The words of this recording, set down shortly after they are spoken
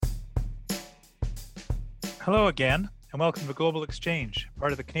Hello again, and welcome to Global Exchange,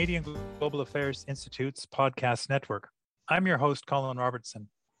 part of the Canadian Global Affairs Institute's podcast network. I'm your host, Colin Robertson.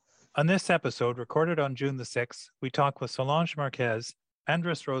 On this episode, recorded on June the 6th, we talk with Solange Marquez,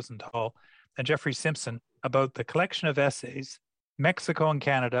 Andres Rosenthal, and Jeffrey Simpson about the collection of essays, Mexico and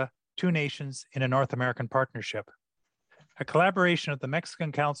Canada, Two Nations in a North American Partnership, a collaboration of the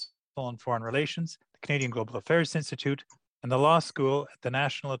Mexican Council on Foreign Relations, the Canadian Global Affairs Institute, and the Law School at the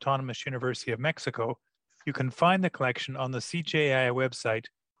National Autonomous University of Mexico. You can find the collection on the CJI website.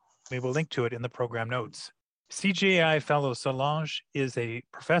 We will link to it in the program notes. CJI fellow Solange is a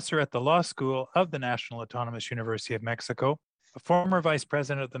professor at the Law School of the National Autonomous University of Mexico, a former vice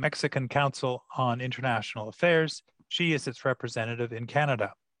president of the Mexican Council on International Affairs. She is its representative in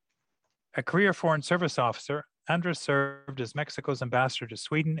Canada. A career foreign service officer, Andres served as Mexico's ambassador to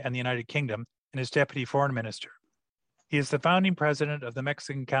Sweden and the United Kingdom and as deputy foreign minister. He is the founding president of the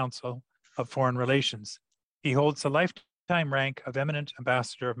Mexican Council of Foreign Relations. He holds the lifetime rank of Eminent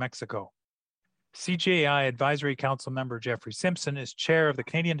Ambassador of Mexico. CJI Advisory Council member Jeffrey Simpson is chair of the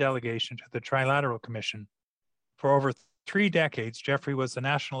Canadian delegation to the Trilateral Commission. For over 3 decades, Jeffrey was the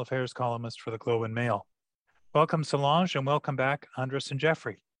national affairs columnist for the Globe and Mail. Welcome, Solange, and welcome back, Andres and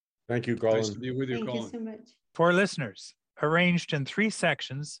Jeffrey. Thank you, Colin. Nice to be with you, Colin. Thank you so much. For listeners, arranged in 3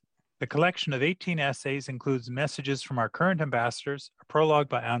 sections, the collection of 18 essays includes messages from our current ambassadors, a prologue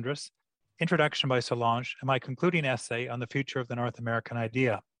by Andres, introduction by Solange, and my concluding essay on the future of the North American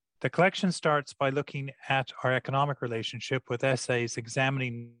idea. The collection starts by looking at our economic relationship with essays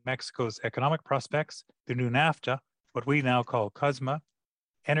examining Mexico's economic prospects, the new NAFTA, what we now call COSMA,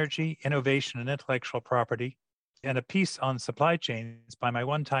 energy, innovation, and intellectual property, and a piece on supply chains by my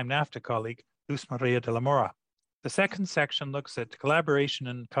one-time NAFTA colleague, Luz Maria de la Mora. The second section looks at collaboration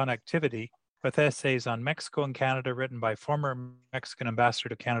and connectivity with essays on Mexico and Canada written by former Mexican ambassador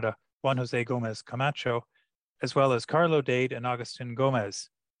to Canada, Juan Jose Gomez Camacho, as well as Carlo Dade and Agustin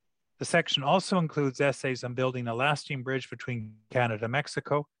Gomez. The section also includes essays on building a lasting bridge between Canada and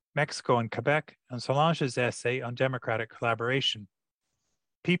Mexico, Mexico and Quebec, and Solange's essay on democratic collaboration.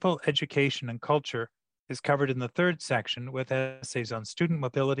 People, education, and culture is covered in the third section with essays on student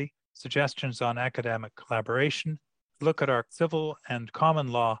mobility, suggestions on academic collaboration, look at our civil and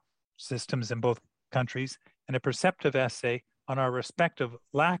common law systems in both countries, and a perceptive essay on our respective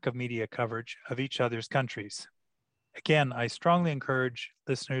lack of media coverage of each other's countries. Again, I strongly encourage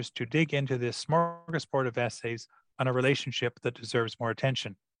listeners to dig into this smorgasbord of essays on a relationship that deserves more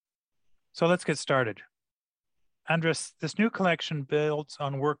attention. So let's get started. Andres, this new collection builds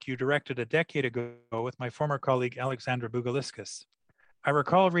on work you directed a decade ago with my former colleague Alexandra Bugaliskas. I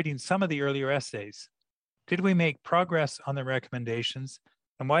recall reading some of the earlier essays. Did we make progress on the recommendations,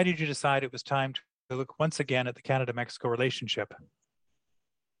 and why did you decide it was time to look once again at the Canada-Mexico relationship?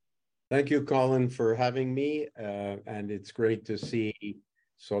 Thank you, Colin, for having me. And it's great to see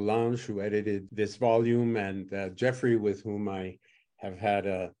Solange, who edited this volume, and Jeffrey, with whom I have had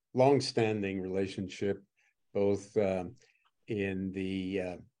a long-standing relationship, both in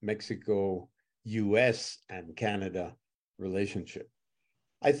the Mexico, US, and Canada relationship.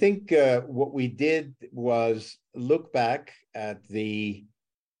 I think what we did was look back at the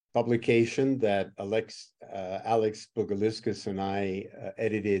publication that Alex Bugaliskas and I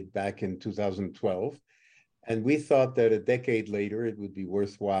edited back in 2012. And we thought that a decade later, it would be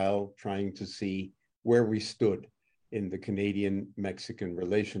worthwhile trying to see where we stood in the Canadian-Mexican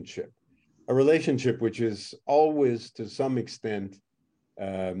relationship. A relationship which is always, to some extent,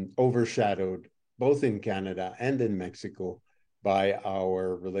 overshadowed, both in Canada and in Mexico, by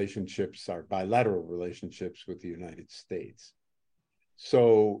our relationships, our bilateral relationships with the United States.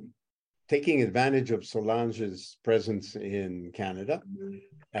 So, taking advantage of Solange's presence in Canada,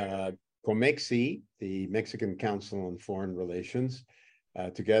 COMEXI, the Mexican Council on Foreign Relations,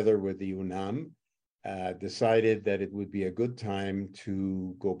 together with the UNAM, decided that it would be a good time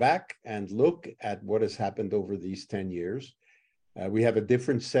to go back and look at what has happened over these 10 years. We have a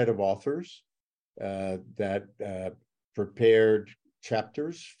different set of authors that prepared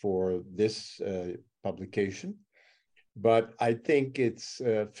chapters for this publication. But I think it's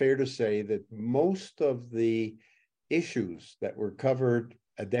fair to say that most of the issues that were covered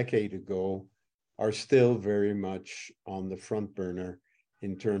a decade ago are still very much on the front burner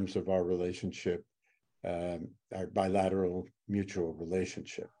in terms of our relationship, our bilateral mutual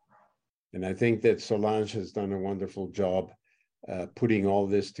relationship. And I think that Solange has done a wonderful job putting all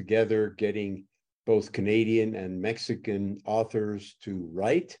this together, getting both Canadian and Mexican authors to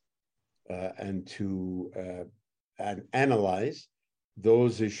write and to analyze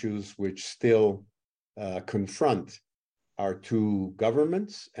those issues which still confront our two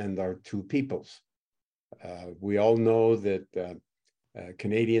governments and our two peoples. We all know that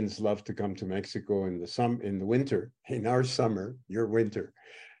Canadians love to come to Mexico in the winter, in our summer, your winter,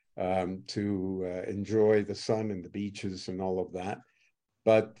 to enjoy the sun and the beaches and all of that.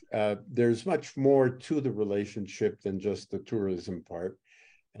 But there's much more to the relationship than just the tourism part.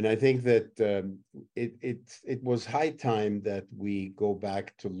 And I think that it was high time that we go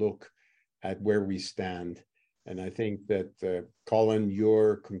back to look at where we stand. And I think that, Colin,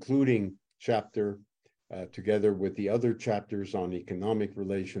 your concluding chapter, together with the other chapters on economic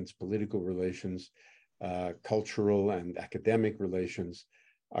relations, political relations, cultural and academic relations,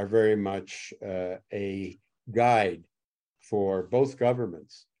 are very much a guide for both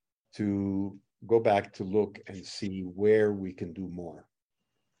governments to go back to look and see where we can do more.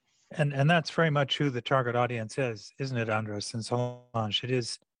 And that's very much who the target audience is, isn't it, Andres and Solange? It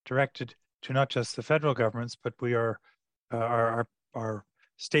is directed to not just the federal governments, but we are our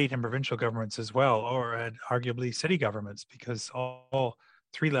state and provincial governments as well, or arguably city governments, because all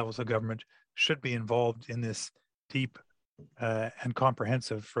three levels of government should be involved in this deep and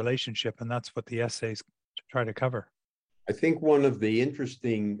comprehensive relationship, and that's what the essays try to cover. I think one of the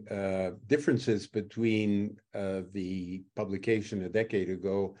interesting differences between the publication a decade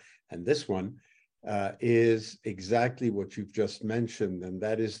ago and this one is exactly what you've just mentioned, and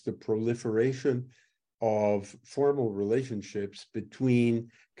that is the proliferation of formal relationships between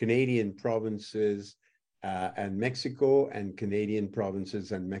Canadian provinces and Mexico, and Canadian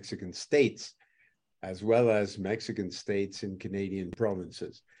provinces and Mexican states, as well as Mexican states in Canadian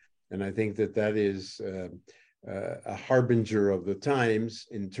provinces. And I think that that is a harbinger of the times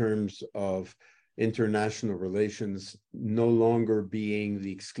in terms of international relations no longer being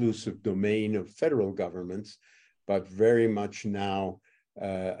the exclusive domain of federal governments, but very much now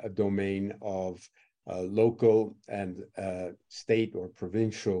a domain of local and state or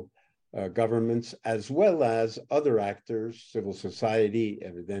provincial governments, as well as other actors, civil society,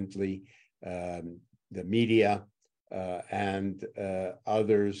 evidently, the media, and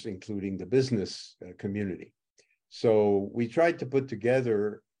others, including the business community. So we tried to put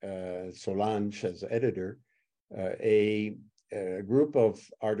together, Solange as editor, a group of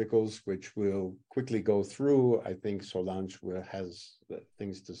articles which we'll quickly go through. I think Solange has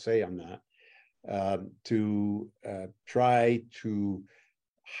things to say on that, to try to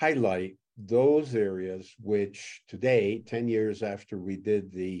highlight those areas which today, 10 years after we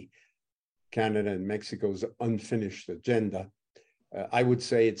did the Canada and Mexico's unfinished agenda, I would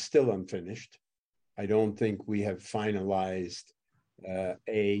say it's still unfinished. I don't think we have finalized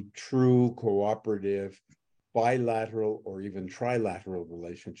a true cooperative bilateral or even trilateral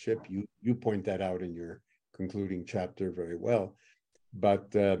relationship. You point that out in your concluding chapter very well.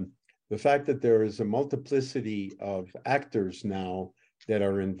 But the fact that there is a multiplicity of actors now that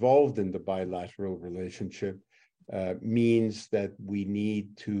are involved in the bilateral relationship means that we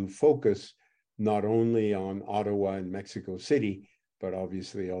need to focus not only on Ottawa and Mexico City, but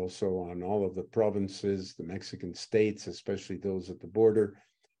obviously also on all of the provinces, the Mexican states, especially those at the border,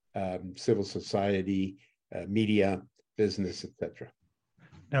 civil society, media, business, etc.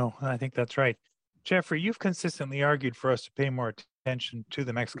 No, I think that's right. Jeffrey, you've consistently argued for us to pay more attention to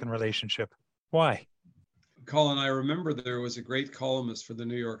the Mexican relationship. Why? Colin, I remember there was a great columnist for the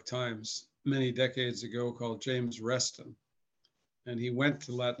New York Times many decades ago called James Reston. And he went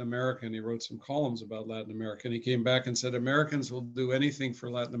to Latin America and he wrote some columns about Latin America. And he came back and said, Americans will do anything for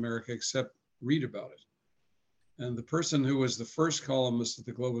Latin America except read about it. And the person who was the first columnist at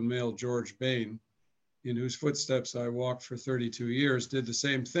the Globe and Mail, George Bain, in whose footsteps I walked for 32 years, did the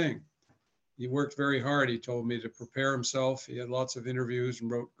same thing. He worked very hard, he told me, to prepare himself. He had lots of interviews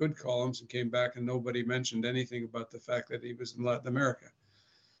and wrote good columns and came back and nobody mentioned anything about the fact that he was in Latin America.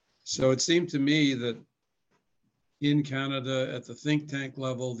 So it seemed to me that in Canada, at the think tank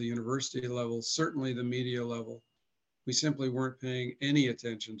level, the university level, certainly the media level, we simply weren't paying any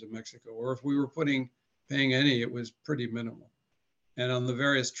attention to Mexico. Or if we were paying any, it was pretty minimal. And on the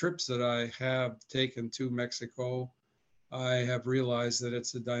various trips that I have taken to Mexico, I have realized that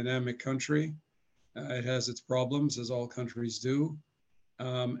it's a dynamic country. It has its problems, as all countries do,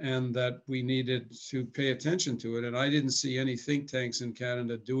 and that we needed to pay attention to it. And I didn't see any think tanks in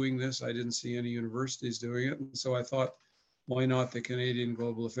Canada doing this. I didn't see any universities doing it. And so I thought, why not the Canadian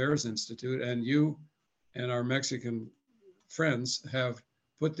Global Affairs Institute? And you and our Mexican friends have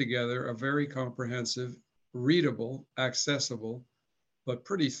put together a very comprehensive, readable, accessible, but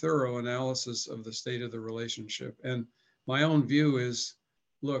pretty thorough analysis of the state of the relationship. And my own view is,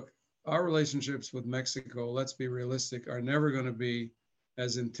 look, our relationships with Mexico, let's be realistic, are never going to be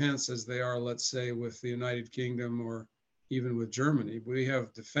as intense as they are, let's say, with the United Kingdom or even with Germany. We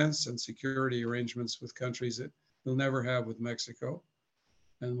have defense and security arrangements with countries that we'll never have with Mexico.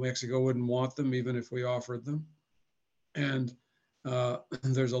 And Mexico wouldn't want them even if we offered them. And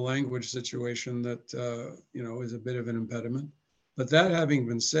there's a language situation that, is a bit of an impediment. But that having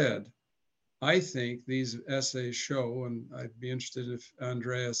been said, I think these essays show, and I'd be interested if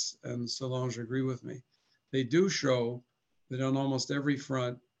Andreas and Solange agree with me, they do show that on almost every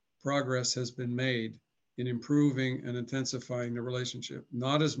front, progress has been made in improving and intensifying the relationship.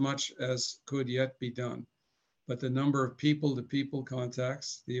 Not as much as could yet be done, but the number of people-to-people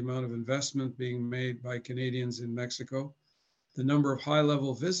contacts, the amount of investment being made by Canadians in Mexico, the number of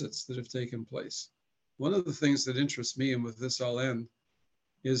high-level visits that have taken place. One of the things that interests me, and with this I'll end,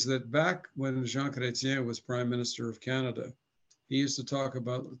 is that back when Jean Chrétien was Prime Minister of Canada, he used to talk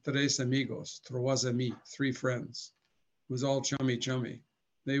about tres amigos, trois amis, three friends. It was all chummy.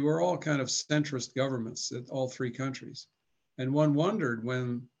 They were all kind of centrist governments at all three countries. And one wondered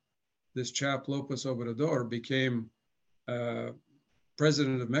when this chap López Obrador became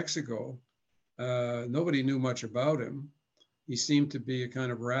president of Mexico, nobody knew much about him. He seemed to be a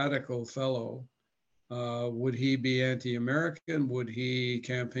kind of radical fellow. Would he be anti-American? Would he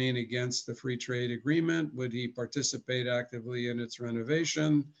campaign against the free trade agreement? Would he participate actively in its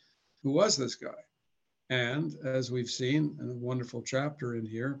renovation? Who was this guy? And as we've seen in a wonderful chapter in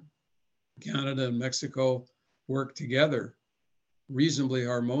here, Canada and Mexico worked together reasonably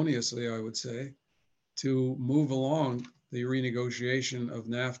harmoniously, I would say, to move along the renegotiation of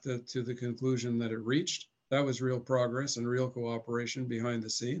NAFTA to the conclusion that it reached. That was real progress and real cooperation behind the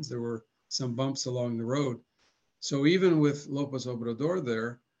scenes. There were some bumps along the road. So even with López Obrador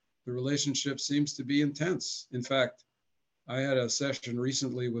there, the relationship seems to be intense. In fact, I had a session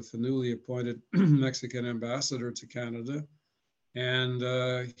recently with the newly appointed Mexican ambassador to Canada, and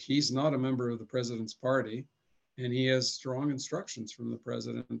he's not a member of the president's party, and he has strong instructions from the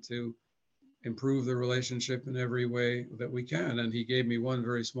president to improve the relationship in every way that we can. And he gave me one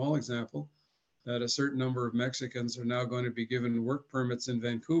very small example, that a certain number of Mexicans are now going to be given work permits in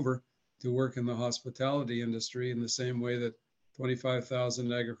Vancouver to work in the hospitality industry in the same way that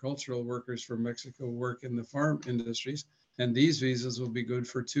 25,000 agricultural workers from Mexico work in the farm industries. And these visas will be good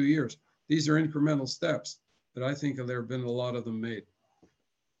for 2 years. These are incremental steps, but I think there have been a lot of them made.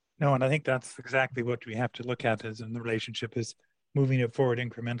 No, and I think that's exactly what we have to look at as in the relationship is moving it forward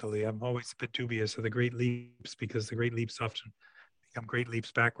incrementally. I'm always a bit dubious of the great leaps because the great leaps often become great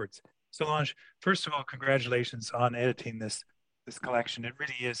leaps backwards. Solange, first of all, congratulations on editing this collection. It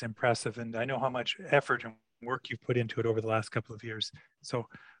really is impressive, and I know how much effort and work you've put into it over the last couple of years. So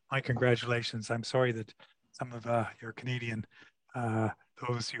my congratulations. I'm sorry that some of your Canadian,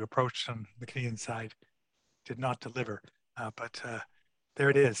 those you approached on the Canadian side did not deliver, but there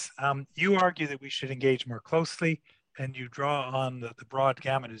it is. You argue that we should engage more closely, and you draw on the broad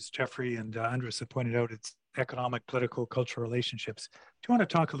gamut, as Jeffrey and Andres have pointed out, it's economic, political, cultural relationships. Do you want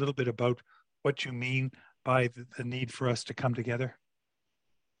to talk a little bit about what you mean by the need for us to come together?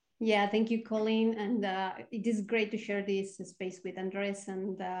 Yeah, thank you, Colin. And it is great to share this space with Andres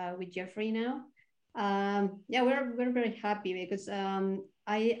and with Jeffrey now. Yeah, we're very happy because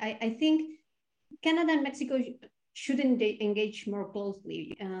I think Canada and Mexico should engage more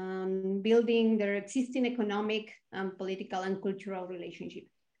closely, building their existing economic, political, and cultural relationship.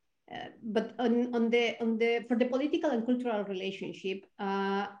 But for the political and cultural relationship,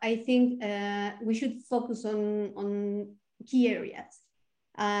 I think we should focus on key areas.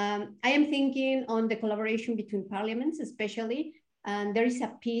 I am thinking on the collaboration between parliaments, especially. And there is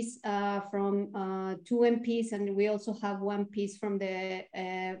a piece from 2 MPs, and we also have one piece from the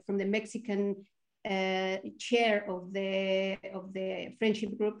Mexican chair of the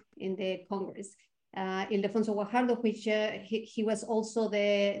friendship group in the Congress, Ildefonso Guajardo, which he was also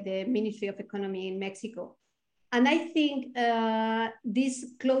the Ministry of Economy in Mexico. And I think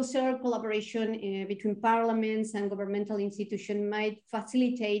this closer collaboration between parliaments and governmental institutions might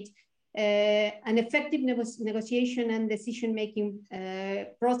facilitate an effective negotiation and decision-making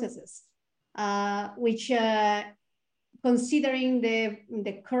processes, which considering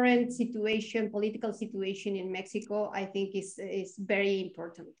the current situation, political situation in Mexico, I think is very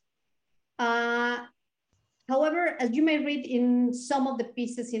important. However, as you may read in some of the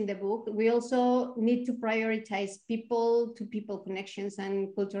pieces in the book, we also need to prioritize people-to-people connections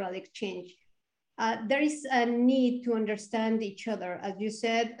and cultural exchange. There is a need to understand each other. As you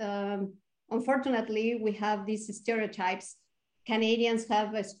said, unfortunately, we have these stereotypes. Canadians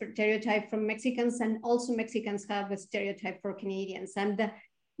have a stereotype from Mexicans, and also Mexicans have a stereotype for Canadians. And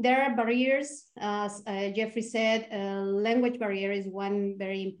there are barriers, as Jeffrey said, language barrier is one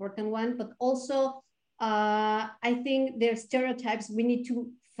very important one, but also I think there are stereotypes. We need to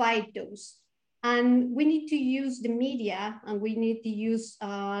fight those. And we need to use the media, and we need to use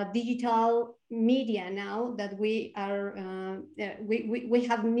digital media now that we are, we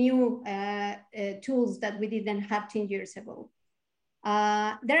have new tools that we didn't have 10 years ago. There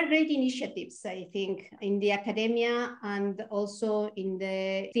are great initiatives, I think, in the academia and also in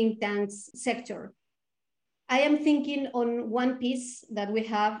the think tanks sector. I am thinking on one piece that we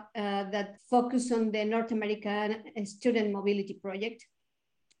have that focus on the North American Student Mobility Project,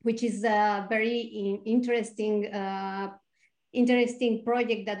 which is a very interesting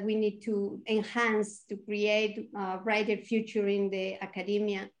project that we need to enhance to create a brighter future in the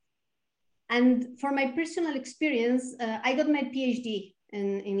academia. And for my personal experience, I got my PhD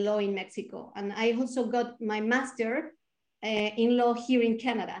in law in Mexico, and I also got my master in law here in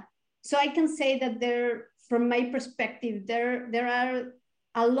Canada. So I can say that from my perspective, there are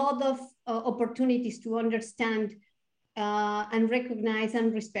a lot of opportunities to understand and recognize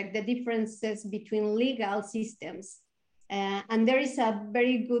and respect the differences between legal systems. And there is a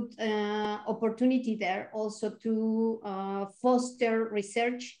very good opportunity there also to foster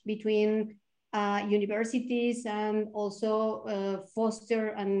research between universities, and also foster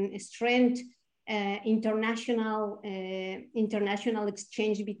and strengthen international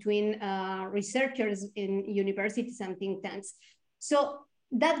exchange between researchers in universities and think tanks. So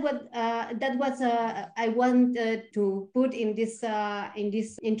that was I want to put in this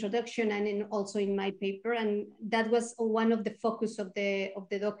introduction, and also in my paper, and that was one of the focus of the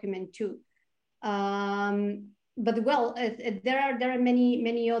document too. But well, there are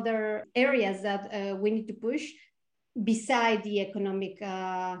many other areas that we need to push beside the economic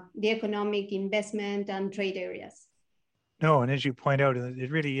investment and trade areas. No, and as you point out, it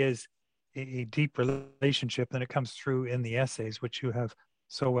really is a deep relationship, and it comes through in the essays, which you have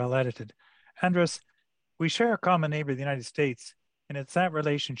so well edited. Andres, we share a common neighbor, the United States, and it's that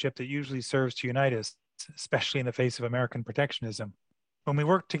relationship that usually serves to unite us, especially in the face of American protectionism. When we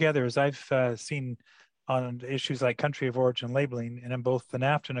work together, as I've seen on issues like country of origin labeling, and in both the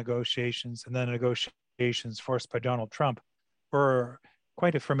NAFTA negotiations and the negotiations forced by Donald Trump, we're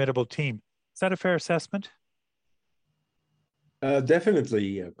quite a formidable team. Is that a fair assessment?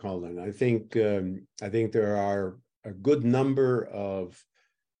 Definitely, Colin. I think there are a good number of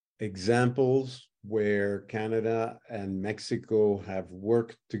examples where Canada and Mexico have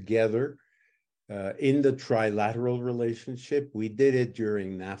worked together in the trilateral relationship. We did it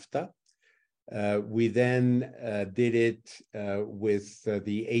during NAFTA. We then did it with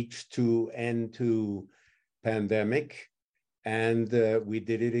the H2N2 pandemic, and we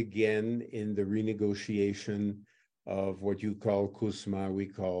did it again in the renegotiation of what you call CUSMA, we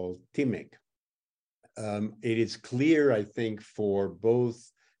call TIMIC. It is clear, I think, for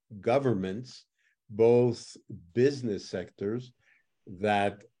both governments, both business sectors,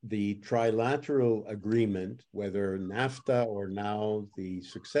 that the trilateral agreement, whether NAFTA or now the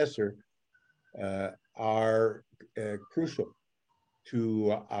successor, are crucial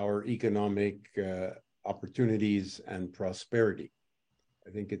to our economic opportunities and prosperity. I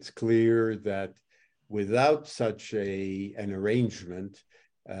think it's clear that without such an arrangement,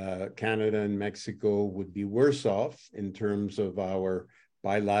 Canada and Mexico would be worse off in terms of our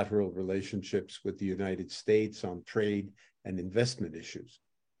bilateral relationships with the United States on trade and investment issues.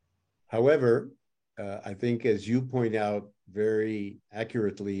 However, I think, as you point out very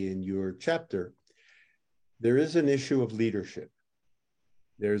accurately in your chapter, there is an issue of leadership.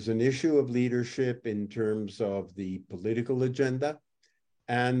 There's an issue of leadership in terms of the political agenda,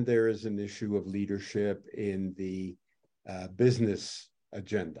 and there is an issue of leadership in the business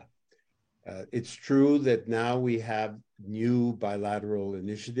agenda. It's true that now we have new bilateral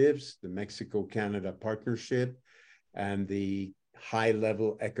initiatives, the Mexico-Canada partnership and the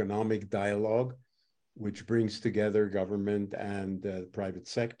high-level economic dialogue, which brings together government and private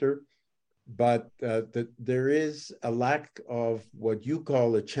sector. But there is a lack of what you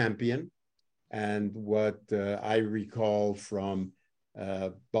call a champion, and what I recall from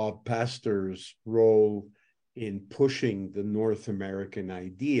Bob Pastor's role in pushing the North American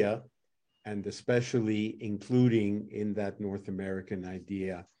idea, and especially including in that North American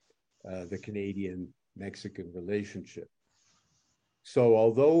idea the Canadian-Mexican relationship. So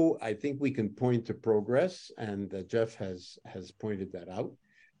although I think we can point to progress, and Jeff has pointed that out,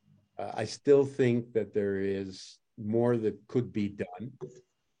 I still think that there is more that could be done.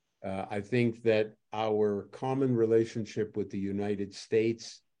 I think that our common relationship with the United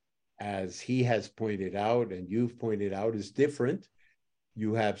States, as he has pointed out and you've pointed out, is different.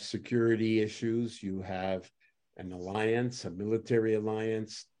 You have security issues, you have an alliance, a military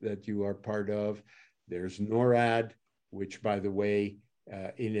alliance that you are part of. There's NORAD, which, by the way,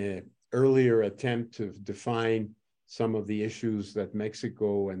 in an earlier attempt to define some of the issues that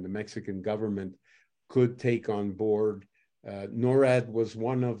Mexico and the Mexican government could take on board, NORAD was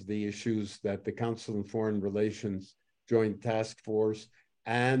one of the issues that the Council on Foreign Relations Joint Task Force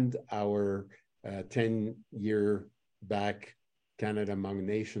and our 10-year back Canada Among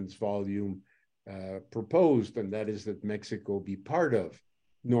Nations volume proposed, and that is that Mexico be part of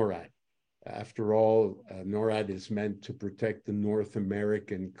NORAD. After all, NORAD is meant to protect the North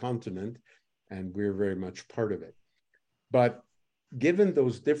American continent, and we're very much part of it. But given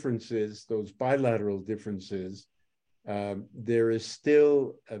those differences, those bilateral differences, there is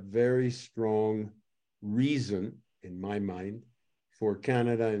still a very strong reason, in my mind, for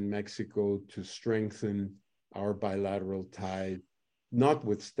Canada and Mexico to strengthen our bilateral ties,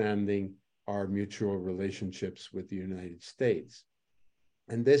 notwithstanding our mutual relationships with the United States.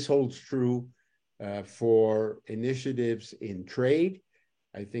 And this holds true for initiatives in trade.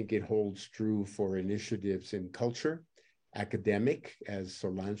 I think it holds true for initiatives in culture, academic, as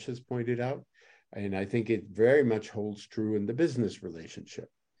Solange has pointed out. And I think it very much holds true in the business relationship.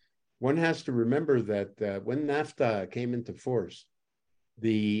 One has to remember that when NAFTA came into force,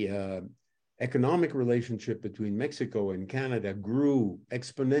 the economic relationship between Mexico and Canada grew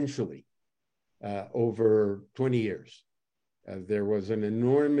exponentially over 20 years. There was an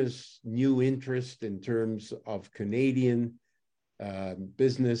enormous new interest in terms of Canadian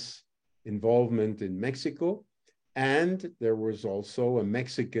business involvement in Mexico. And there was also a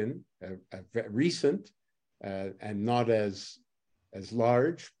Mexican, a recent, and not as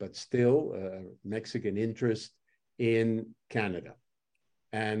large, but still Mexican interest in Canada.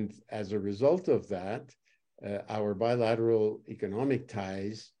 And as a result of that, our bilateral economic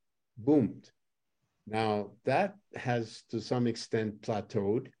ties boomed. Now, that has to some extent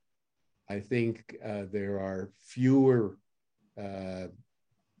plateaued. I think there are fewer,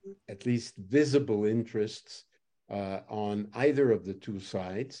 at least visible interests on either of the two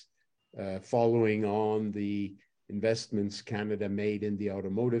sides, following on the investments Canada made in the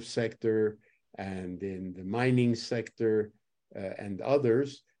automotive sector and in the mining sector and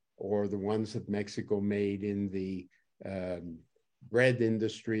others, or the ones that Mexico made in the bread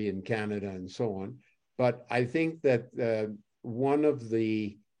industry in Canada and so on. But I think that one of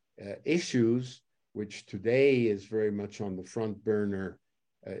the issues, which today is very much on the front burner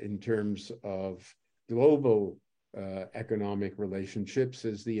in terms of global economic relationships,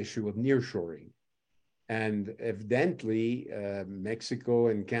 is the issue of nearshoring. And evidently, Mexico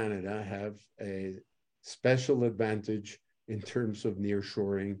and Canada have a special advantage in terms of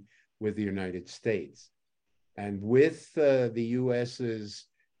nearshoring with the United States. And with the US's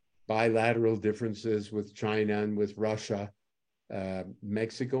bilateral differences with China and with Russia,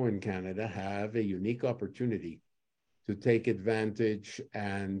 Mexico and Canada have a unique opportunity to take advantage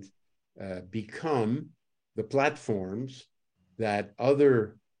and become the platforms that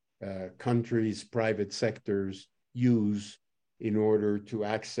other countries' private sectors use in order to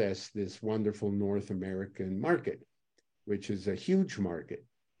access this wonderful North American market, which is a huge market,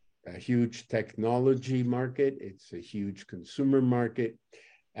 a huge technology market. It's a huge consumer market.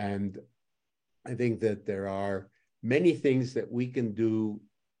 And I think that there are many things that we can do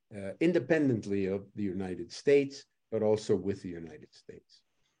independently of the United States, but also with the United States.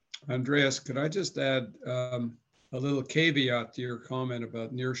 Andreas, could I just add a little caveat to your comment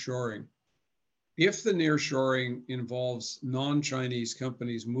about nearshoring? If the nearshoring involves non-Chinese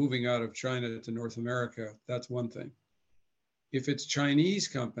companies moving out of China to North America, that's one thing. If it's Chinese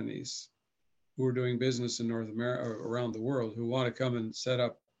companies who are doing business in North America or around the world who want to come and set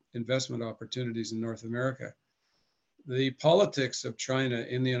up investment opportunities in North America, the politics of China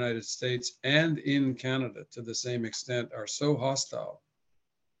in the United States and in Canada to the same extent are so hostile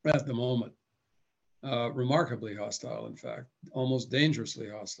at the moment, remarkably hostile, in fact, almost dangerously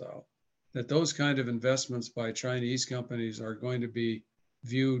hostile, that those kind of investments by Chinese companies are going to be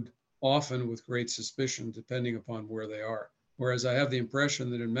viewed often with great suspicion, depending upon where they are. Whereas I have the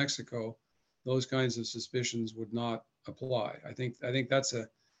impression that in Mexico, those kinds of suspicions would not apply. I think that's a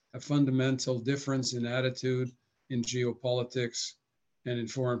fundamental difference in attitude in geopolitics and in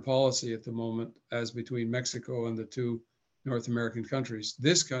foreign policy at the moment, as between Mexico and the two North American countries.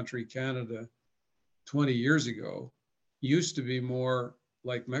 This country, Canada, 20 years ago, used to be more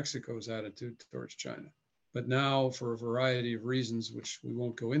like Mexico's attitude towards China. But now, for a variety of reasons, which we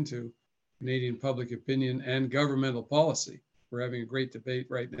won't go into, Canadian public opinion and governmental policy, we're having a great debate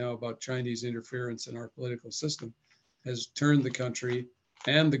right now about Chinese interference in our political system, has turned the country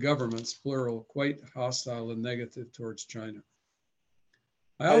and the governments, plural, quite hostile and negative towards China.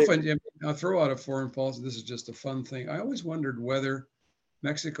 I often, I'll throw out a foreign policy. This is just a fun thing. I always wondered whether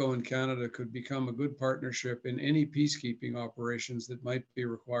Mexico and Canada could become a good partnership in any peacekeeping operations that might be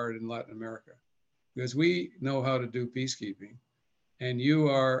required in Latin America, because we know how to do peacekeeping. And you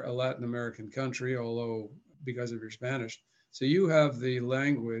are a Latin American country, although because of your Spanish. So you have the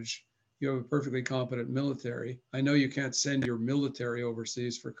language, you have a perfectly competent military. I know you can't send your military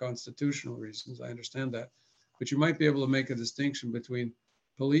overseas for constitutional reasons, I understand that. But you might be able to make a distinction between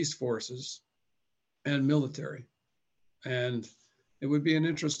police forces and military. And it would be an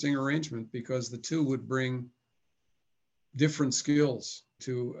interesting arrangement because the two would bring different skills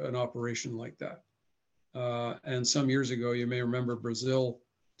to an operation like that. And some years ago, you may remember Brazil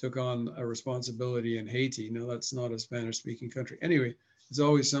took on a responsibility in Haiti. Now, that's not a Spanish-speaking country. Anyway, it's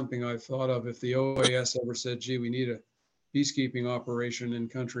always something I've thought of. If the OAS ever said, gee, we need a peacekeeping operation in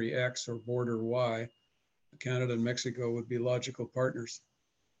country X or border Y, Canada and Mexico would be logical partners.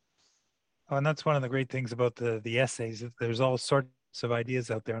 Oh, and that's one of the great things about the essays. There's all sorts of ideas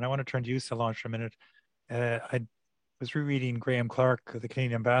out there. And I want to turn to you, Solange, for a minute. I was rereading Graham Clark, the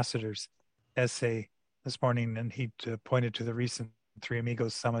Canadian ambassador's essay this morning, and he pointed to the recent Three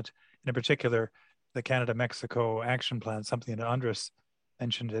Amigos Summit, and in particular, the Canada-Mexico Action Plan, something that Andres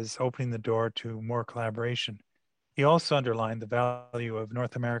mentioned as opening the door to more collaboration. He also underlined the value of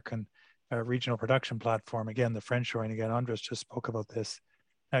North American regional production platform. Again, the friendshoring, again, Andres just spoke about this.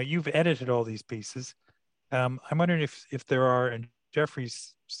 Now, you've edited all these pieces. I'm wondering if there are, and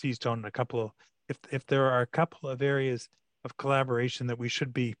Jeffrey's seized on a couple of, if there are a couple of areas of collaboration that we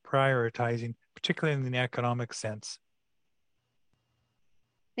should be prioritizing, particularly in the economic sense.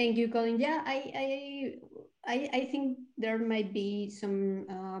 Thank you, Colin. Yeah, I think there might be some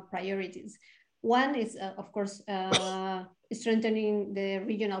priorities. One is, of course, strengthening the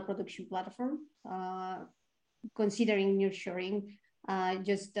regional production platform, considering nearshoring. I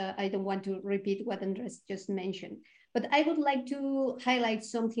don't want to repeat what Andres just mentioned, but I would like to highlight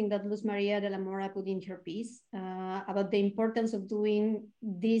something that Luz Maria de la Mora put in her piece about the importance of doing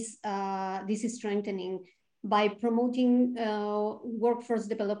this strengthening by promoting workforce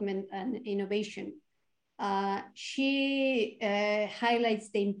development and innovation. She highlights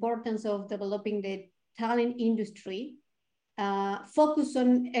the importance of developing the talent industry, focus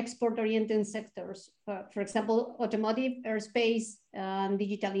on export-oriented sectors, for example, automotive, aerospace,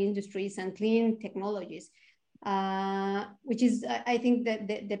 digital industries, and clean technologies, which is, I think that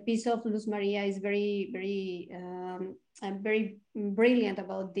the piece of Luz Maria is very brilliant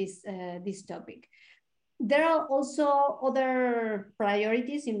about this topic. There are also other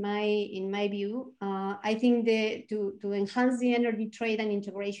priorities in my view. I think to enhance the energy trade and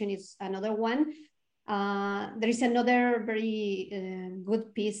integration is another one. There is another very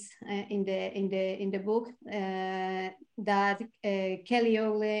good piece in the book that Kelly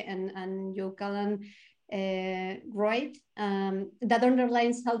Ogle and Joe Callan wrote that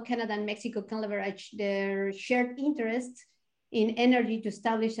underlines how Canada and Mexico can leverage their shared interests in energy to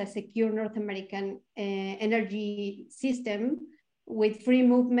establish a secure North American energy system with free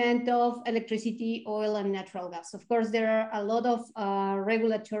movement of electricity, oil, and natural gas. Of course, there are a lot of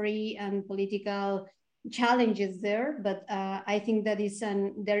regulatory and political challenges there, but I think that is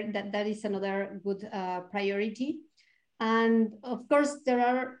another good priority. And of course, there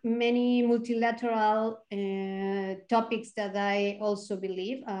are many multilateral topics that I also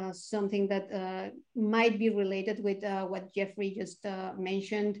believe, something that might be related with what Jeffrey just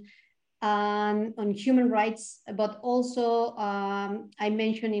mentioned on human rights, but also I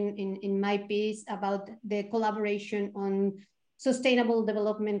mentioned in my piece about the collaboration on sustainable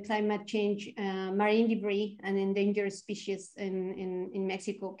development, climate change, marine debris, and endangered species in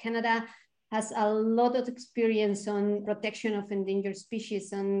Mexico. Canada has a lot of experience on protection of endangered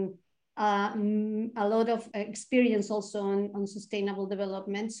species and a lot of experience also on sustainable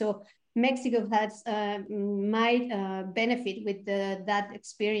development. So Mexico might benefit with that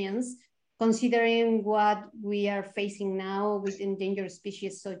experience, considering what we are facing now with endangered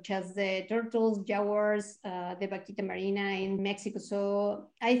species such as the turtles, jaguars, the vaquita marina in Mexico. So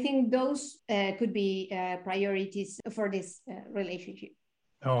I think those could be priorities for this relationship.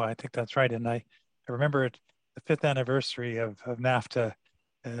 Oh, I think that's right. And I remember the 5th anniversary of NAFTA.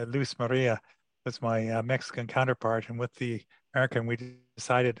 Luz Maria was my Mexican counterpart. And with the American, we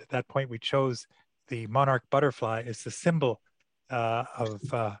decided at that point we chose the monarch butterfly as the symbol of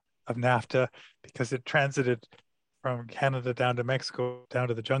NAFTA because it transited from Canada down to Mexico, down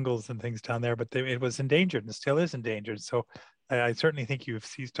to the jungles and things down there. But it was endangered and still is endangered. So I certainly think you've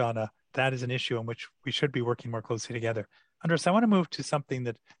seized on that is an issue on which we should be working more closely together. Andres, I want to move to something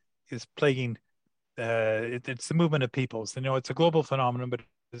that is plaguing it's the movement of peoples. You know, it's a global phenomenon, but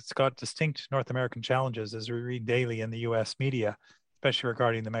it's got distinct North American challenges, as we read daily in the U.S. media, especially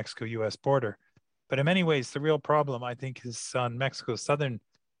regarding the Mexico-U.S. border. But in many ways, the real problem, I think, is on Mexico's southern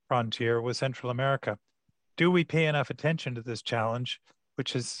frontier with Central America. Do we pay enough attention to this challenge,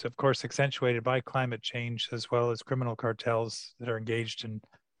 which is, of course, accentuated by climate change as well as criminal cartels that are engaged in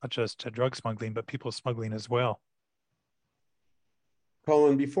not just drug smuggling, but people smuggling as well?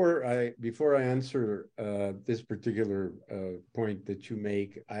 Colin, before I answer this particular point that you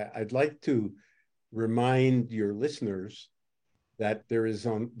make, I'd like to remind your listeners that there is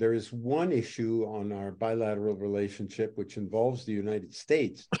one issue on our bilateral relationship which involves the United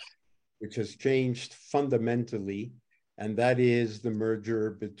States, which has changed fundamentally, and that is the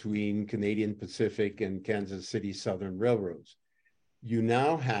merger between Canadian Pacific and Kansas City Southern Railroads. You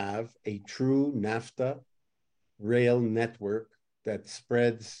now have a true NAFTA rail network that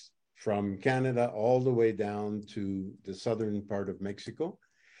spreads from Canada all the way down to the southern part of Mexico.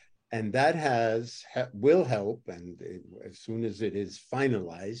 And that will help, and as soon as it is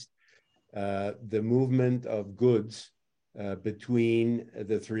finalized, the movement of goods between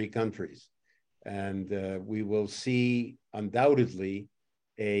the three countries. And we will see undoubtedly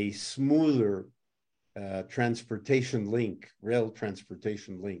a smoother transportation link, rail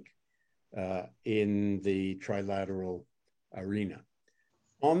transportation link in the trilateral arena.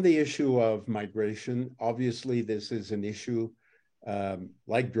 On the issue of migration, obviously this is an issue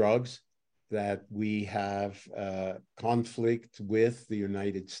like drugs that we have conflict with the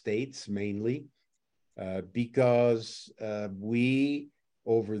United States mainly because we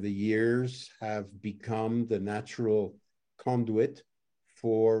over the years have become the natural conduit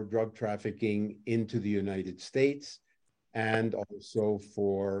for drug trafficking into the United States and also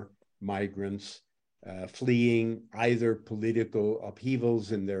for migrants fleeing either political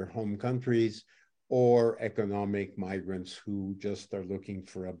upheavals in their home countries or economic migrants who just are looking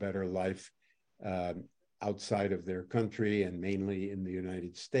for a better life outside of their country and mainly in the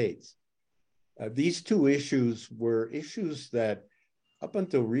United States. These two issues were issues that up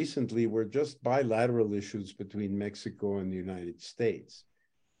until recently were just bilateral issues between Mexico and the United States.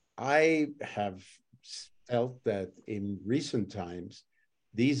 I have felt that in recent times,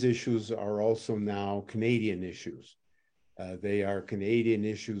 these issues are also now Canadian issues. They are Canadian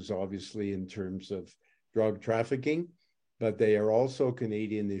issues, obviously, in terms of drug trafficking, but they are also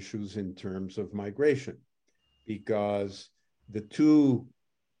Canadian issues in terms of migration, because the two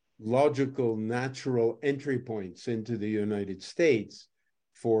logical, natural entry points into the United States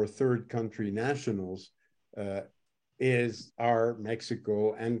for third country nationals are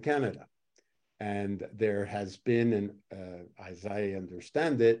Mexico and Canada. And there has been, as I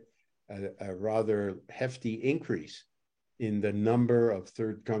understand it, a rather hefty increase in the number of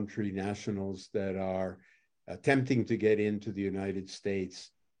third country nationals that are attempting to get into the United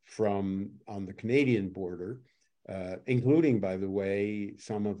States from on the Canadian border, including, by the way,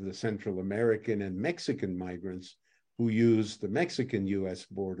 some of the Central American and Mexican migrants who use the Mexican-US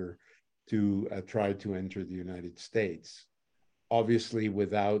border to try to enter the United States, obviously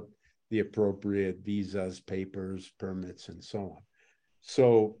without the appropriate visas, papers, permits, and so on.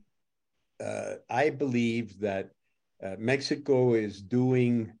 So I believe that Mexico is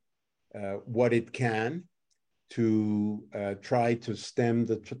doing what it can to try to stem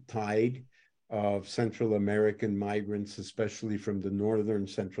the tide of Central American migrants, especially from the northern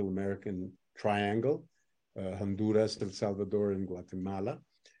Central American triangle, Honduras, El Salvador, and Guatemala.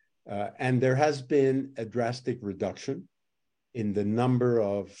 And there has been a drastic reduction in the number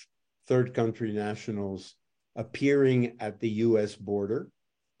of third country nationals appearing at the US border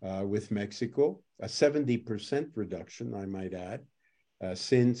with Mexico, a 70% reduction, I might add,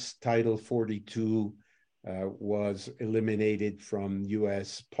 since Title 42 was eliminated from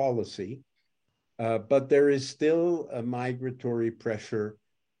US policy. But there is still a migratory pressure,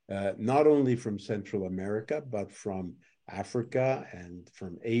 not only from Central America, but from Africa and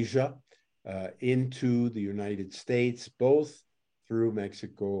from Asia into the United States, both through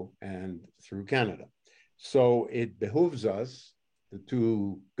Mexico and through Canada. So it behooves us, the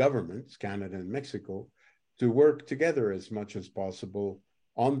two governments, Canada and Mexico, to work together as much as possible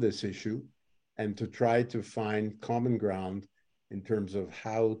on this issue and to try to find common ground in terms of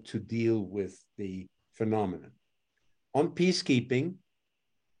how to deal with the phenomenon. On peacekeeping,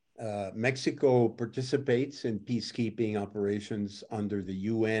 Mexico participates in peacekeeping operations under the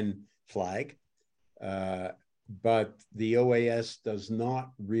UN flag, but the OAS does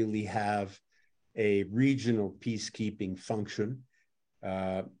not really have a regional peacekeeping function.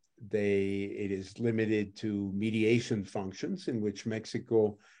 It is limited to mediation functions in which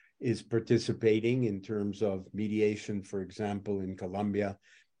Mexico is participating in terms of mediation, for example, in Colombia,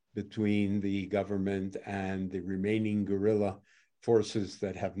 between the government and the remaining guerrilla forces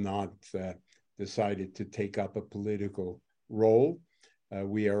that have not decided to take up a political role.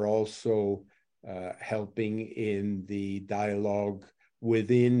 We are also helping in the dialogue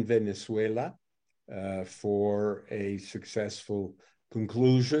within Venezuela for a successful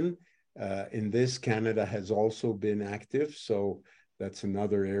conclusion. In this, Canada has also been active, so that's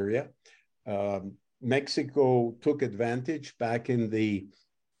another area. Mexico took advantage back in the,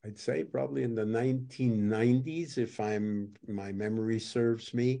 I'd say probably in the 1990s, if my memory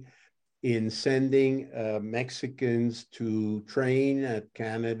serves me, in sending Mexicans to train at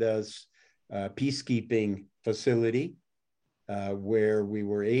Canada's peacekeeping facility, where we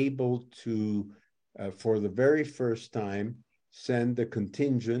were able to, for the very first time, send a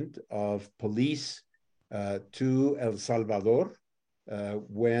contingent of police to El Salvador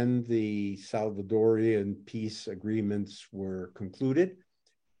when the Salvadorian peace agreements were concluded.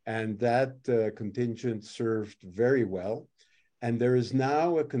 And that contingent served very well. And there is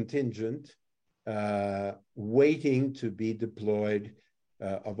now a contingent waiting to be deployed,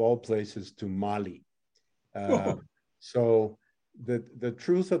 of all places, to Mali. So the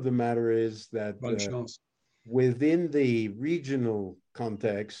truth of the matter is that within the regional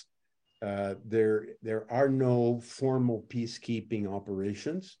context, there are no formal peacekeeping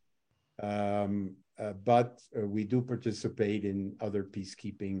operations, but we do participate in other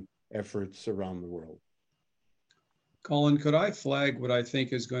peacekeeping efforts around the world. Colin, could I flag what I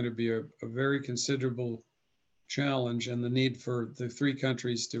think is going to be a very considerable challenge and the need for the three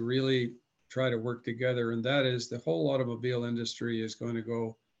countries to really try to work together? And that is the whole automobile industry is going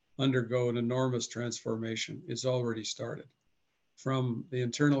to undergo an enormous transformation. It's already started, from the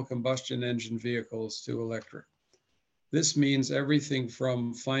internal combustion engine vehicles to electric. This means everything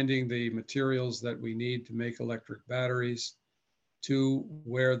from finding the materials that we need to make electric batteries to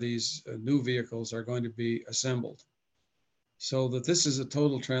where these new vehicles are going to be assembled. So that this is a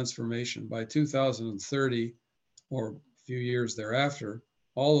total transformation. By 2030, or a few years thereafter,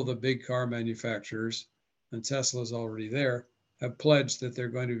 all of the big car manufacturers, and Tesla's already there, have pledged that they're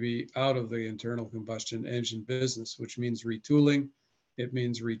going to be out of the internal combustion engine business, which means retooling, it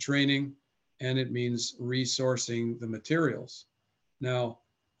means retraining, and it means resourcing the materials. Now,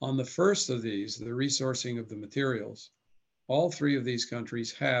 on the first of these, the resourcing of the materials, all three of these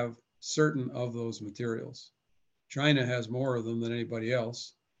countries have certain of those materials. China has more of them than anybody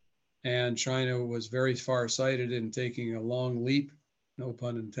else. And China was very far-sighted in taking a long leap, no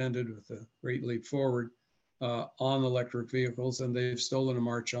pun intended, with a great leap forward on electric vehicles, and they've stolen a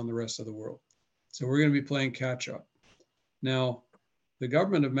march on the rest of the world. So we're going to be playing catch-up. Now, the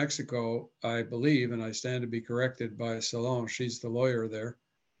government of Mexico, I believe, and I stand to be corrected by Solange, she's the lawyer there,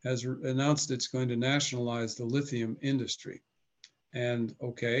 has announced it's going to nationalize the lithium industry. And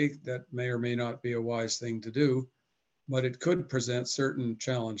okay, that may or may not be a wise thing to do, but it could present certain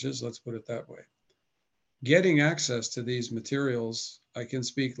challenges, let's put it that way. Getting access to these materials, I can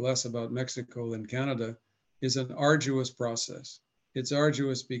speak less about Mexico than Canada, is an arduous process. It's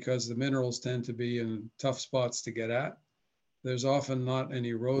arduous because the minerals tend to be in tough spots to get at. There's often not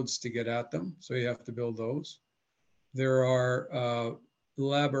any roads to get at them, so you have to build those. There are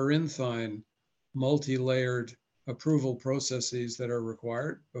labyrinthine, multi-layered approval processes that are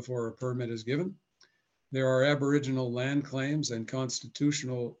required before a permit is given. There are Aboriginal land claims and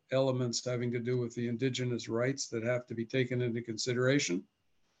constitutional elements having to do with the indigenous rights that have to be taken into consideration.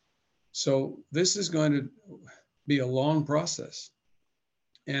 So this is going to be a long process.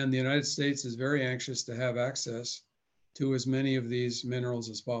 And the United States is very anxious to have access to as many of these minerals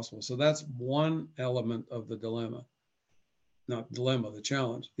as possible. So that's one element of the dilemma. Not dilemma, the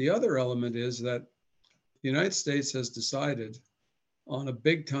challenge. The other element is that the United States has decided on a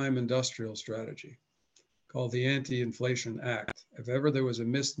big time industrial strategy called the Anti-Inflation Act. If ever there was a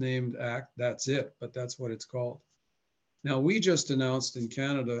misnamed act, that's it, but that's what it's called. Now, we just announced in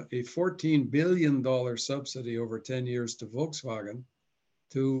Canada a $14 billion subsidy over 10 years to Volkswagen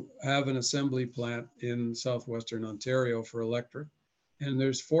to have an assembly plant in southwestern Ontario for electric. And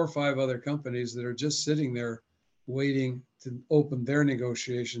there's 4 or 5 other companies that are just sitting there waiting to open their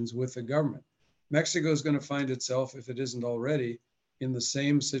negotiations with the government. Mexico is going to find itself, if it isn't already, in the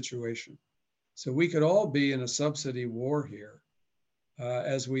same situation. So we could all be in a subsidy war here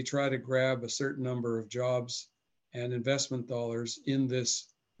as we try to grab a certain number of jobs and investment dollars in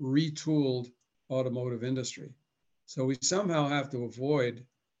this retooled automotive industry. So we somehow have to avoid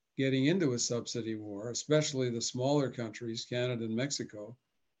getting into a subsidy war, especially the smaller countries, Canada and Mexico,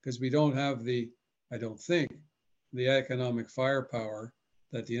 because we don't have the, I don't think, the economic firepower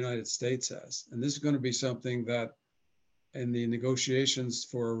that the United States has. And this is going to be something that in the negotiations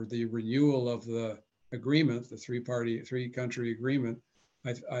for the renewal of the agreement, the three-country agreement,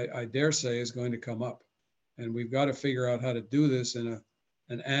 I dare say is going to come up. And we've got to figure out how to do this in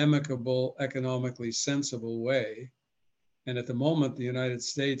an amicable, economically sensible way. And at the moment, the United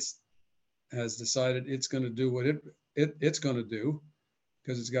States has decided it's going to do what it's going to do,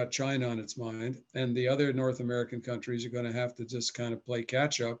 because it's got China on its mind. And the other North American countries are going to have to just kind of play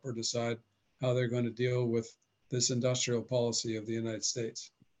catch up or decide how they're going to deal with this industrial policy of the United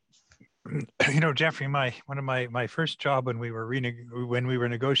States. You know, Jeffrey, one of my first job when we were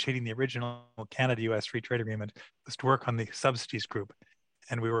negotiating the original Canada-U.S. free trade agreement was to work on the subsidies group,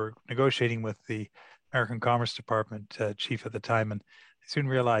 and we were negotiating with the American Commerce Department chief at the time, and I soon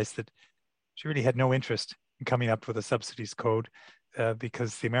realized that she really had no interest in coming up with a subsidies code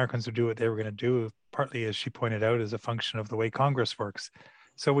because the Americans would do what they were going to do, partly, as she pointed out, as a function of the way Congress works.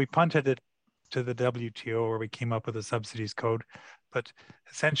 So we punted it to the WTO, where we came up with a subsidies code, but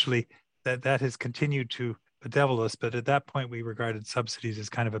essentially that has continued to bedevil us. But at that point, we regarded subsidies as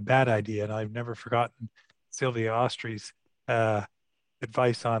kind of a bad idea, and I've never forgotten Sylvia Austre's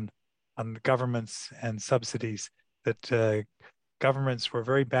advice on governments and subsidies, that governments were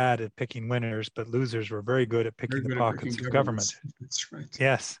very bad at picking winners, but losers were very good at picking the pockets of government. That's right.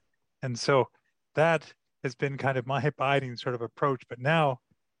 Yes. And so that has been kind of my abiding sort of approach. But now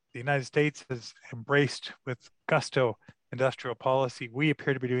the United States has embraced with gusto industrial policy. We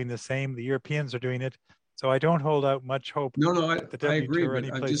appear to be doing the same. The Europeans are doing it. So I don't hold out much hope at the WTO I agree, or but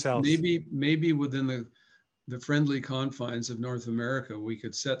any I place just else. maybe within the friendly confines of North America, we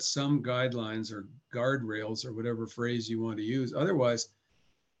could set some guidelines or guardrails or whatever phrase you want to use. Otherwise,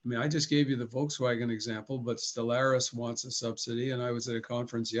 I mean, I just gave you the Volkswagen example, but Stellaris wants a subsidy. And I was at a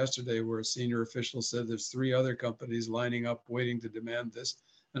conference yesterday where a senior official said there's 3 other companies lining up waiting to demand this.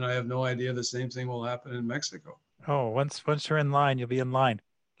 And I have no idea the same thing will happen in Mexico. Oh, once you're in line, you'll be in line.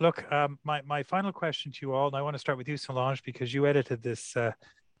 Look, my final question to you all, and I want to start with you, Solange, because you edited this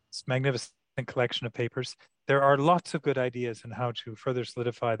magnificent collection of papers. There are lots of good ideas on how to further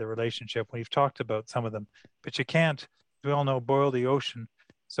solidify the relationship. We've talked about some of them, but you can't, we all know, boil the ocean.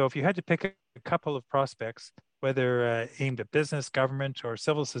 So if you had to pick a couple of prospects, whether aimed at business, government, or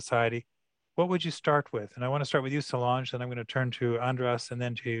civil society, what would you start with? And I want to start with you, Solange, then I'm going to turn to Andras and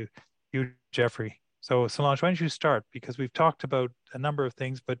then to you, Jeffrey. So Solange, why don't you start? Because we've talked about a number of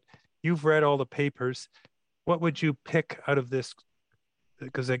things, but you've read all the papers. What would you pick out of this?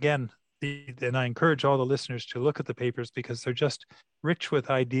 Because again, and I encourage all the listeners to look at the papers because they're just rich with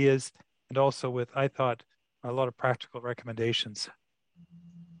ideas and also with, I thought, a lot of practical recommendations.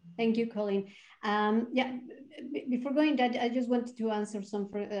 Thank you, Colin. Yeah, before going that, I just wanted to answer some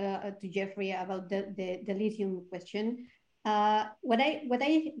to Jeffrey about the lithium question. What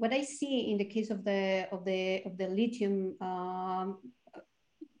I see in the case of the lithium,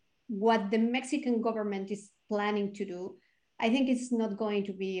 what the Mexican government is planning to do, I think it's not going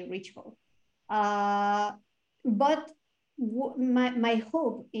to be reachable. But my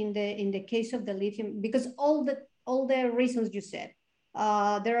hope in the case of the lithium, because all the reasons you said,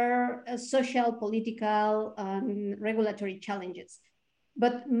 there are social, political, regulatory challenges.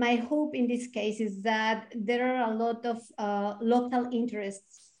 But my hope in this case is that there are a lot of local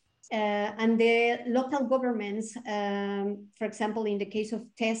interests and the local governments, for example, in the case of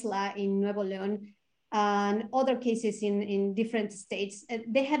Tesla in Nuevo León and other cases in different states,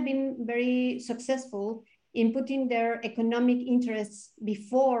 they have been very successful in putting their economic interests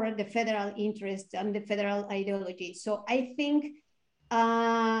before the federal interests and the federal ideology. So I think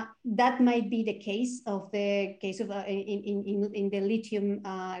that might be the case of in the lithium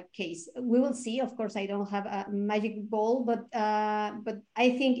case. We will see. Of course, I don't have a magic ball, but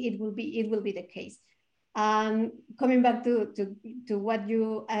I think it will be the case. Coming back to what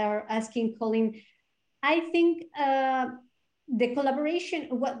you are asking, Colin, I think the collaboration.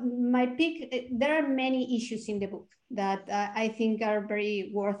 What my pick? There are many issues in the book that I think are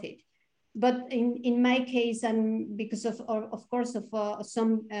very worth it. But in my case, and because of course of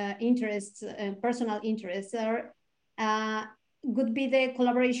some interests, personal interests, would be the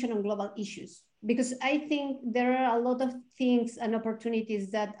collaboration on global issues. Because I think there are a lot of things and opportunities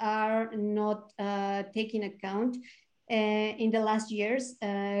that are not taken account in the last years,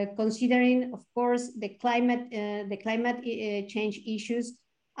 considering, of course, the climate change issues.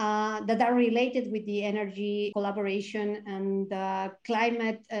 That are related with the energy collaboration, and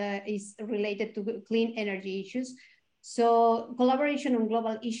climate is related to clean energy issues. So collaboration on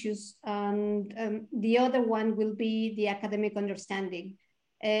global issues, and the other one will be the academic understanding.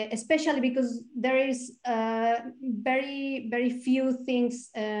 especially because there is very, very few things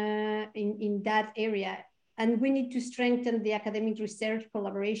in that area. And we need to strengthen the academic research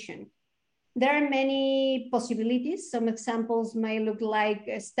collaboration. There are many possibilities. Some examples might look like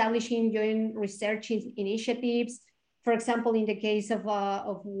establishing joint research initiatives. For example, in the case of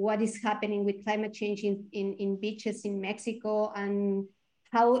what is happening with climate change in beaches in Mexico and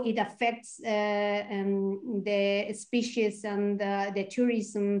how it affects the species and the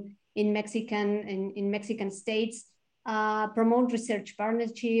tourism in Mexican states. Promote research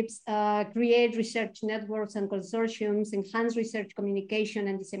partnerships, create research networks and consortiums, enhance research communication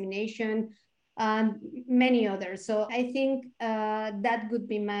and dissemination, and many others. So I think that would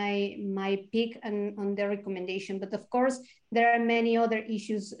be my pick on the recommendation. But of course, there are many other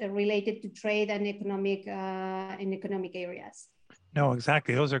issues related to trade and economic areas. No,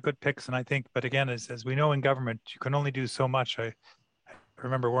 exactly. Those are good picks. And I think, but again, as we know in government, you can only do so much. I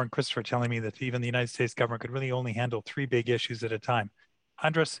remember Warren Christopher telling me that even the United States government could really only handle 3 big issues at a time.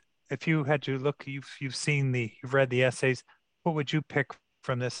 Andres, if you had to look, you've read the essays, what would you pick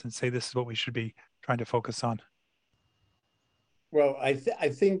from this and say this is what we should be trying to focus on? Well, I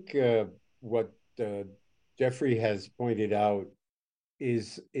think what Jeffrey has pointed out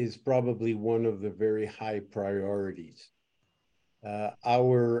is probably one of the very high priorities.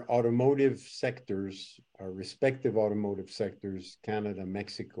 Our automotive sectors, our respective automotive sectors, Canada,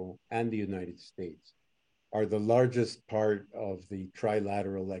 Mexico, and the United States, are the largest part of the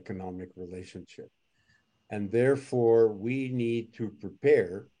trilateral economic relationship. And therefore, we need to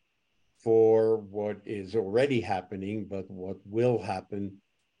prepare for what is already happening, but what will happen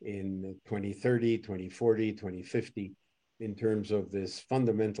in 2030, 2040, 2050, in terms of this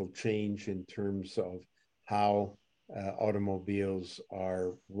fundamental change in terms of how automobiles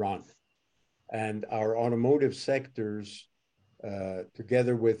are run. And our automotive sectors,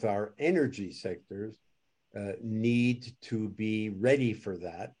 together with our energy sectors, need to be ready for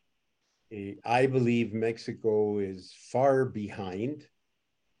that. I believe Mexico is far behind.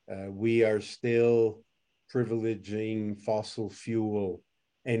 We are still privileging fossil fuel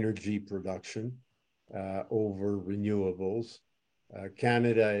energy production over renewables.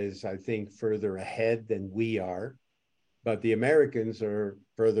 Canada is, I think, further ahead than we are. But the Americans are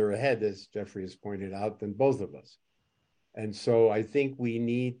further ahead, as Jeffrey has pointed out, than both of us. And so I think we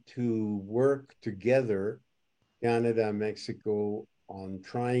need to work together, Canada and Mexico, on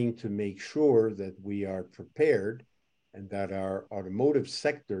trying to make sure that we are prepared and that our automotive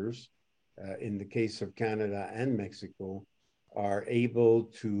sectors, in the case of Canada and Mexico, are able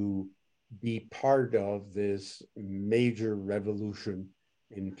to be part of this major revolution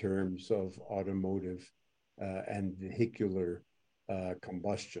in terms of automotive and vehicular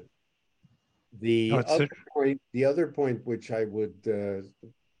combustion. The other point which I would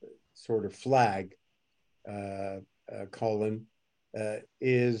sort of flag, Colin,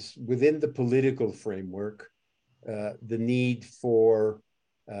 is within the political framework, the need for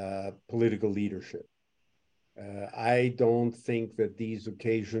political leadership. I don't think that these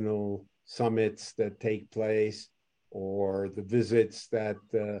occasional summits that take place or the visits that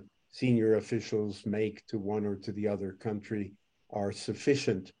senior officials make to one or to the other country are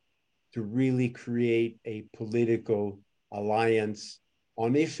sufficient to really create a political alliance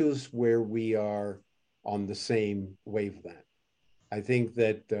on issues where we are on the same wavelength. I think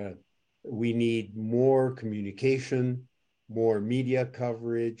that we need more communication, more media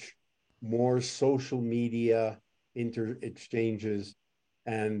coverage, more social media exchanges,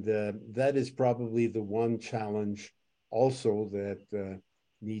 and that is probably the one challenge also that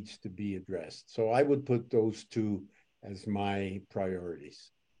needs to be addressed. So I would put those two as my priorities.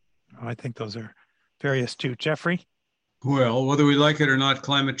 I think those are very astute. Jeffrey? Well, whether we like it or not,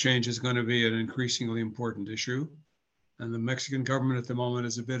 climate change is going to be an increasingly important issue. And the Mexican government at the moment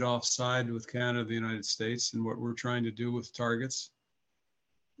is a bit offside with Canada, the United States, and what we're trying to do with targets.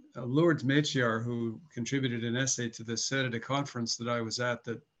 Lourdes Mechiar, who contributed an essay to this, said at a conference that I was at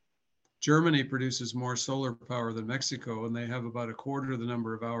that Germany produces more solar power than Mexico, and they have about a quarter of the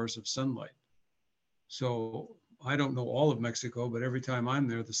number of hours of sunlight. So I don't know all of Mexico, but every time I'm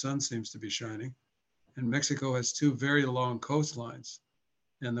there, the sun seems to be shining. And Mexico has 2 very long coastlines,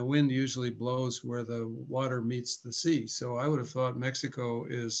 and the wind usually blows where the water meets the sea. So I would have thought Mexico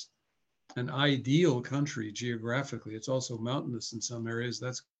is an ideal country geographically. It's also mountainous in some areas.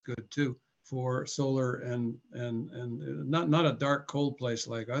 That's good too for solar and not a dark, cold place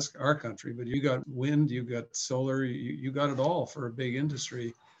like us, our country, but you got wind, you got solar, you got it all for a big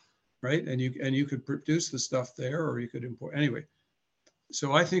industry, right? And you could produce the stuff there, or you could import anyway.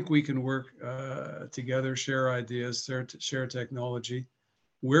 So I think we can work together, share ideas, share technology.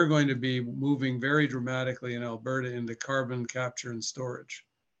 we're going to be moving very dramatically in Alberta into carbon capture and storage,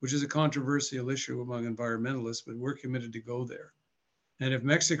 which is a controversial issue among environmentalists, but we're committed to go there. And if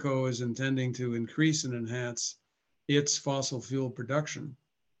Mexico is intending to increase and enhance its fossil fuel production,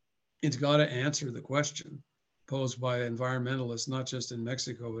 it's got to answer the question posed by environmentalists, not just in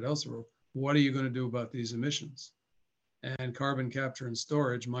Mexico, but elsewhere. What are you going to do about these emissions? And carbon capture and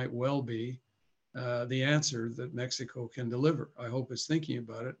storage might well be the answer that Mexico can deliver. I hope it's thinking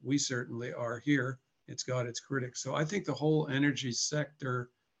about it. We certainly are here. It's got its critics. So I think the whole energy sector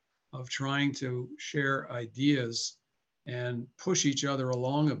of trying to share ideas and push each other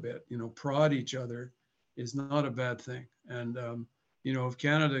along a bit, prod each other, is not a bad thing. And, if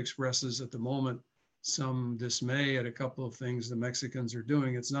Canada expresses at the moment some dismay at a couple of things the Mexicans are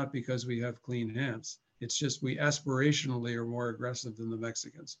doing, it's not because we have clean hands. It's just we aspirationally are more aggressive than the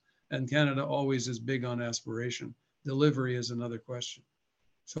Mexicans. And Canada always is big on aspiration. Delivery is another question.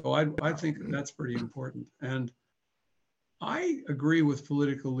 So I think that's pretty important. And I agree with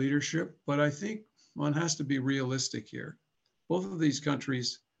political leadership, but I think one has to be realistic here. Both of these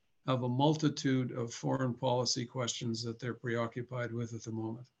countries have a multitude of foreign policy questions that they're preoccupied with at the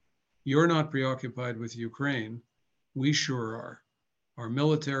moment. You're not preoccupied with Ukraine. We sure are. Our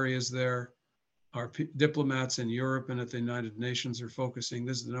military is there. Our diplomats in Europe and at the United Nations are focusing.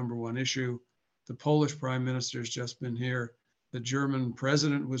 This is the number one issue. The Polish prime minister has just been here. The German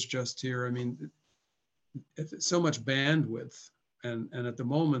president was just here. I mean, it's so much bandwidth. And at the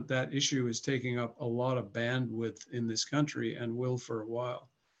moment, that issue is taking up a lot of bandwidth in this country and will for a while.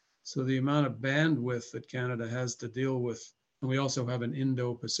 So the amount of bandwidth that Canada has to deal with, and we also have an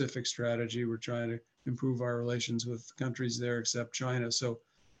Indo-Pacific strategy. We're trying to improve our relations with countries there except China. So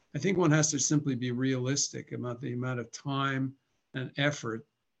I think one has to simply be realistic about the amount of time and effort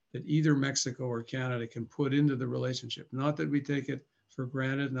that either Mexico or Canada can put into the relationship. Not that we take it for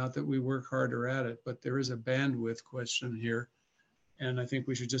granted, not that we work harder at it, but there is a bandwidth question here. And I think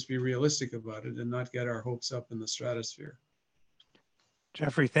we should just be realistic about it and not get our hopes up in the stratosphere.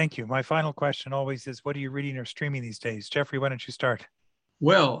 Jeffrey, thank you. My final question always is, what are you reading or streaming these days? Jeffrey, why don't you start?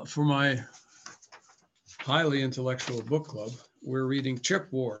 Well, for my highly intellectual book club, we're reading Chip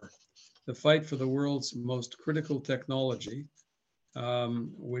War, The Fight for the World's Most Critical Technology,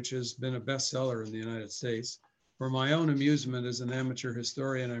 which has been a bestseller in the United States. For my own amusement as an amateur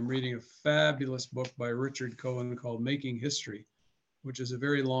historian, I'm reading a fabulous book by Richard Cohen called Making History, which is a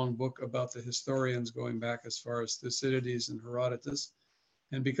very long book about the historians going back as far as Thucydides and Herodotus.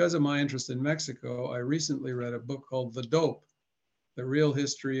 And because of my interest in Mexico, I recently read a book called The Dope, The Real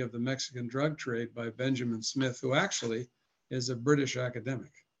History of the Mexican Drug Trade by Benjamin Smith, who actually is a British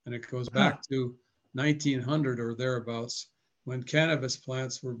academic. And it goes back to 1900 or thereabouts, when cannabis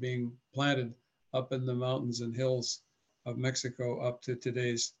plants were being planted up in the mountains and hills of Mexico up to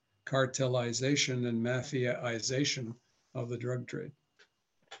today's cartelization and mafiaization of the drug trade.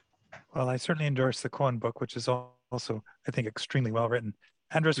 Well, I certainly endorse the Cohen book, which is also, I think, extremely well written.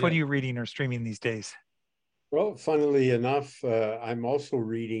 Andres, what are you reading or streaming these days? Well, funnily enough, I'm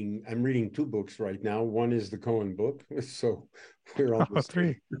reading two books right now. One is the Cohen book, so we're on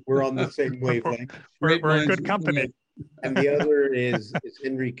the same wavelength. We're in good company. And the other is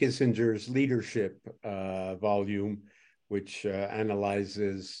Henry Kissinger's Leadership volume, which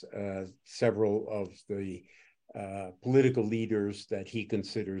analyzes several of the political leaders that he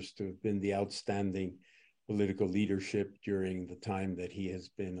considers to have been the outstanding political leadership during the time that he has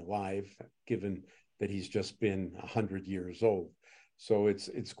been alive, given that he's just been 100 years old. So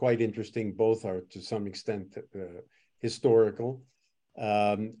it's quite interesting. Both are to some extent historical.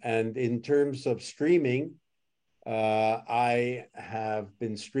 And in terms of streaming, I have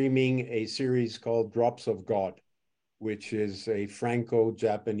been streaming a series called Drops of God, which is a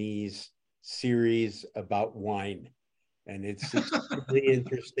Franco-Japanese series about wine. And it's extremely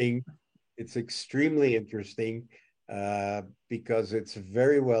interesting. It's extremely interesting because it's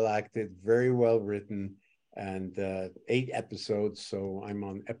very well acted, very well written, and 8 episodes. So I'm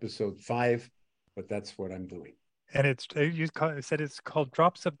on episode 5, but that's what I'm doing. And you said it's called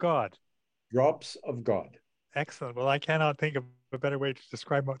Drops of God. Drops of God. Excellent. Well, I cannot think of a better way to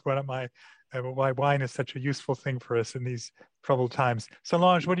describe why wine is such a useful thing for us in these troubled times.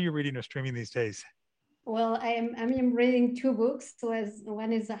 Solange, what are you reading or streaming these days? Well, I'm reading 2 books. So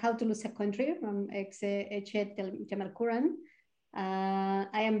one is How to Lose a Country from Echet Jamalkuran.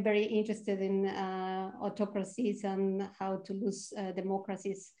 I am very interested in autocracies and how to lose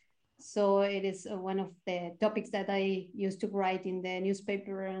democracies. So it is one of the topics that I used to write in the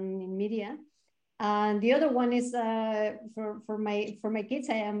newspaper and in media. And the other one is for my kids.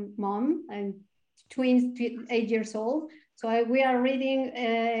 I am mom and twins, 8 years old. So we are reading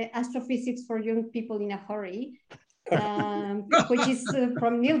Astrophysics for Young People in a Hurry, which is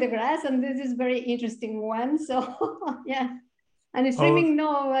from Neil deGrasse, and this is very interesting one. So yeah, and streaming,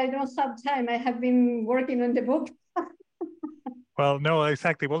 no, I don't have time. I have been working on the book. Well, no,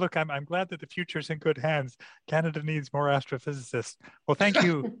 exactly. Well, look, I'm glad that the future's in good hands. Canada needs more astrophysicists. Well, thank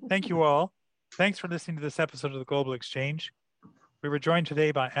you. Thank you all. Thanks for listening to this episode of the Global Exchange. We were joined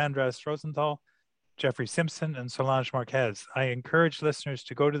today by Andres Rosenthal, Jeffrey Simpson, and Solange Marquez. I encourage listeners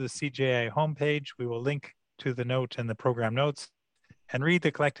to go to the CJI homepage. We will link to the note in the program notes and read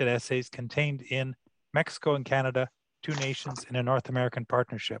the collected essays contained in Mexico and Canada, Two Nations in a North American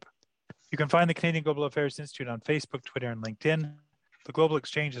Partnership. You can find the Canadian Global Affairs Institute on Facebook, Twitter, and LinkedIn. The Global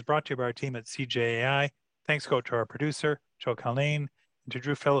Exchange is brought to you by our team at CJAI. Thanks go to our producer, Joe Calnane, and to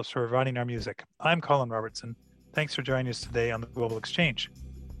Drew Phillips for providing our music. I'm Colin Robertson. Thanks for joining us today on the Global Exchange.